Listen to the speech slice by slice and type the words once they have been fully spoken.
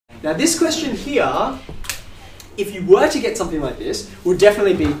Now this question here, if you were to get something like this, would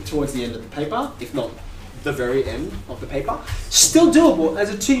definitely be towards the end of the paper, if not the very end of the paper. Still doable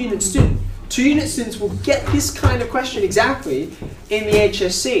as a 2-unit student. 2-unit students will get this kind of question exactly in the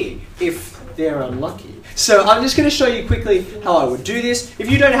HSC if they're unlucky. So I'm just going to show you quickly how I would do this.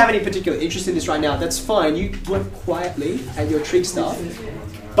 If you don't have any particular interest in this right now, that's fine. You work quietly at your trig stuff.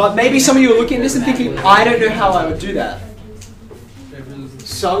 But maybe some of you are looking at this and thinking, I don't know how I would do that.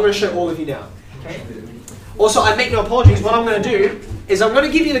 So I'm going to show all of you now. Okay? Also, I make no apologies. What I'm going to do is I'm going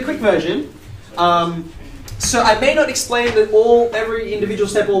to give you the quick version. So I may not explain every individual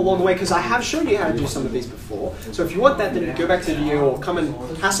step all along the way because I have shown you how to do some of these before. So if you want that, then go back to the video or come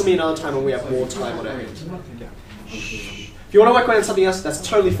and hassle me another time when we have more time on our hands. Okay. If you want to work on something else, that's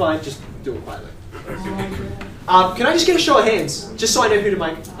totally fine. Just do it quietly. Can I just get a show of hands, just so I know who to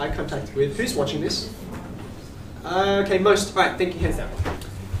make eye contact with? Who's watching this? Okay, most. All right, thank you. Hands down.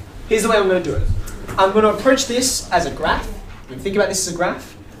 Here's the way I'm going to do it. I'm going to approach this as a graph. When you think about this as a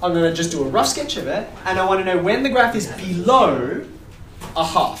graph, I'm going to just do a rough sketch of it, and I want to know when the graph is below a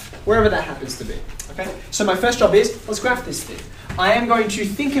half, wherever that happens to be. Okay? So my first job is, let's graph this thing. I am going to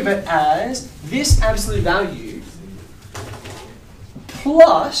think of it as this absolute value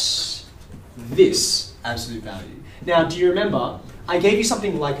plus this absolute value. Now, do you remember, I gave you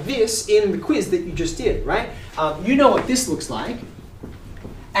something like this in the quiz that you just did, right? You know what this looks like.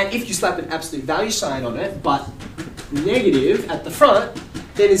 And if you slap an absolute value sign on it, but negative at the front,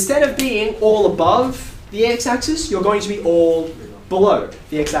 then instead of being all above the x-axis, you're going to be all below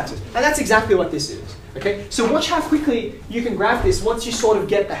the x-axis. And that's exactly what this is. Okay? So watch how quickly you can graph this once you sort of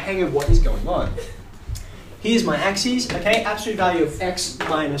get the hang of what is going on. Here's my axes, okay? Absolute value of x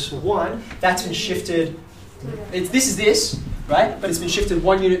minus 1. That's been shifted. This is this, right? But it's been shifted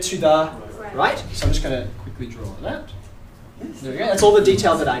 1 unit to the right. So I'm just going to quickly draw that. There we go. That's all the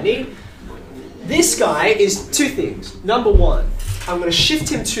detail that I need. This guy is 2 things. Number 1, I'm going to shift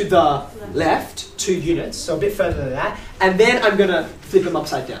him to the left 2 units, so a bit further than that, and then I'm going to flip him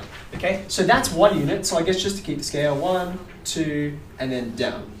upside down. Okay, so that's 1 unit. So I guess just to keep the scale, 1, 2, and then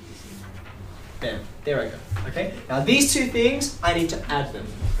down. Bam. There I go. Okay. Now these 2 things, I need to add them.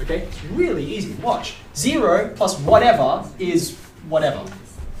 Okay. It's really easy. Watch. 0 plus whatever is whatever.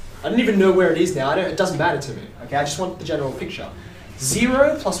 I don't even know where it is now. It doesn't matter to me. Okay. I just want the general picture.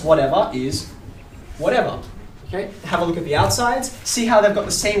 0 plus whatever is whatever. Okay, have a look at the outsides. See how they've got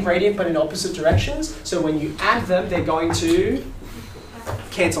the same gradient but in opposite directions. So when you add them, they're going to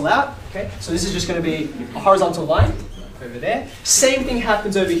cancel out. Okay, so this is just going to be a horizontal line over there. Same thing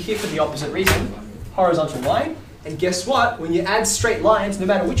happens over here for the opposite reason. Horizontal line. And guess what? When you add straight lines, no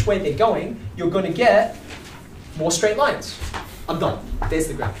matter which way they're going, you're going to get more straight lines. I'm done. There's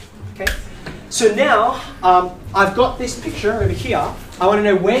the graph. Okay. So now I've got this picture over here. I want to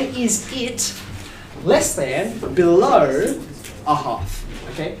know when is it less than, below a half.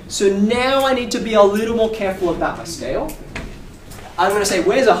 Okay, so now I need to be a little more careful about my scale. I'm going to say,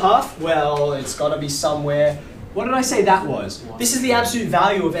 where's a half? Well, it's got to be somewhere. What did I say that was? This is the absolute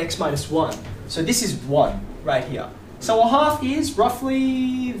value of x minus 1. So this is 1 right here. So a half is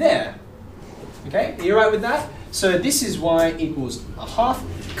roughly there. Okay, are you right with that? So this is y equals a half.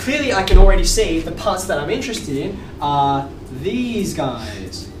 Clearly I can already see the parts that I'm interested in are these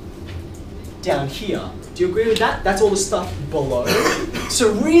guys down here. Do you agree with that? That's all the stuff below.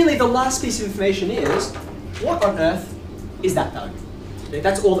 So really the last piece of information is, what on earth is that value? Okay,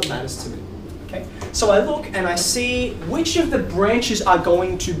 that's all that matters to me. Okay? So I look and I see which of the branches are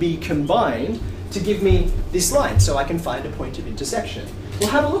going to be combined to give me this line so I can find a point of intersection. We'll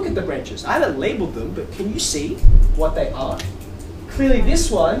have a look at the branches. I haven't labeled them, but can you see what they are? Clearly this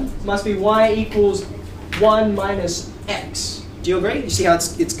one must be y equals 1 minus x. Do you agree? You see how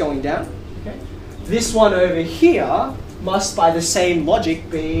it's going down? Okay. This one over here must, by the same logic,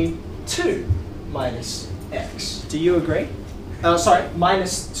 be 2 minus x. Do you agree? Sorry,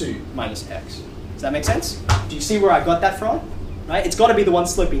 minus 2 minus x. Does that make sense? Do you see where I got that from? Right? It's got to be the one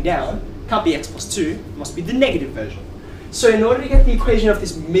sloping down. Can't be x plus 2. It must be the negative version. So in order to get the equation of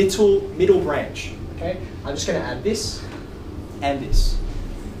this middle branch, okay, I'm just going to add this and this.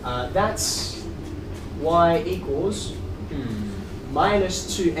 That's y equals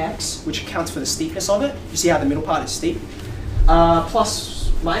minus 2x, which accounts for the steepness of it. You see how the middle part is steep?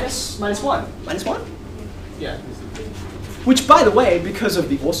 Plus minus 1. Minus 1? Yeah. Which, by the way, because of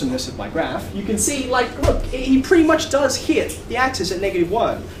the awesomeness of my graph, you can see, like, look, he pretty much does hit the axis at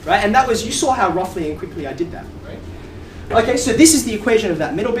 -1, right? And that was, you saw how roughly and quickly I did that, right? Okay, so this is the equation of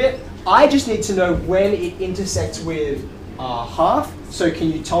that middle bit. I just need to know when it intersects with half. So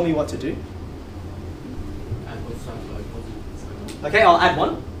can you tell me what to do? Okay, I'll add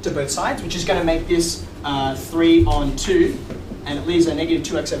 1. to both sides, which is going to make this 3 on 2, and it leaves a negative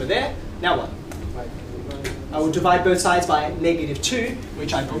 2x over there. Now what? I will divide both sides by negative 2,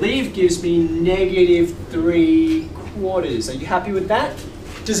 which I believe gives me negative 3/4. Are you happy with that?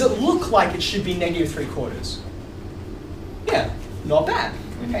 Does it look like it should be negative 3/4? Yeah, not bad.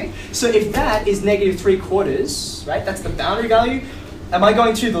 Okay. So if that is negative 3/4, right, that's the boundary value, am I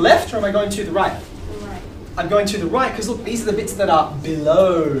going to the left or am I going to the right? The right. I'm going to the right because look, these are the bits that are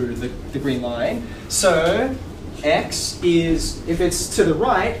below the green line. So x is, if it's to the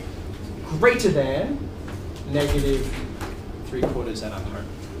right, greater than negative 3/4 and I'm home.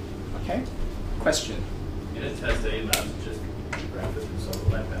 Okay? Question? In a test A lab, just graph it and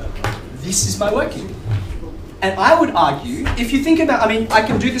solve like that. This is my working. And I would argue, if you think about, I mean, I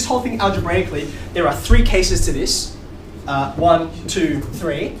can do this whole thing algebraically. There are 3 cases to this. 1, 2,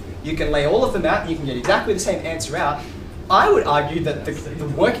 3. You can lay all of them out and you can get exactly the same answer out. I would argue that the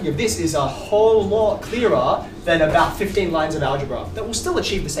working of this is a whole lot clearer than about 15 lines of algebra that will still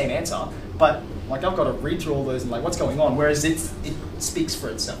achieve the same answer, but like I've got to read through all those and like what's going on, whereas it speaks for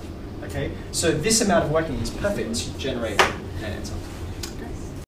itself. Okay, so this amount of working is perfect to generate an answer.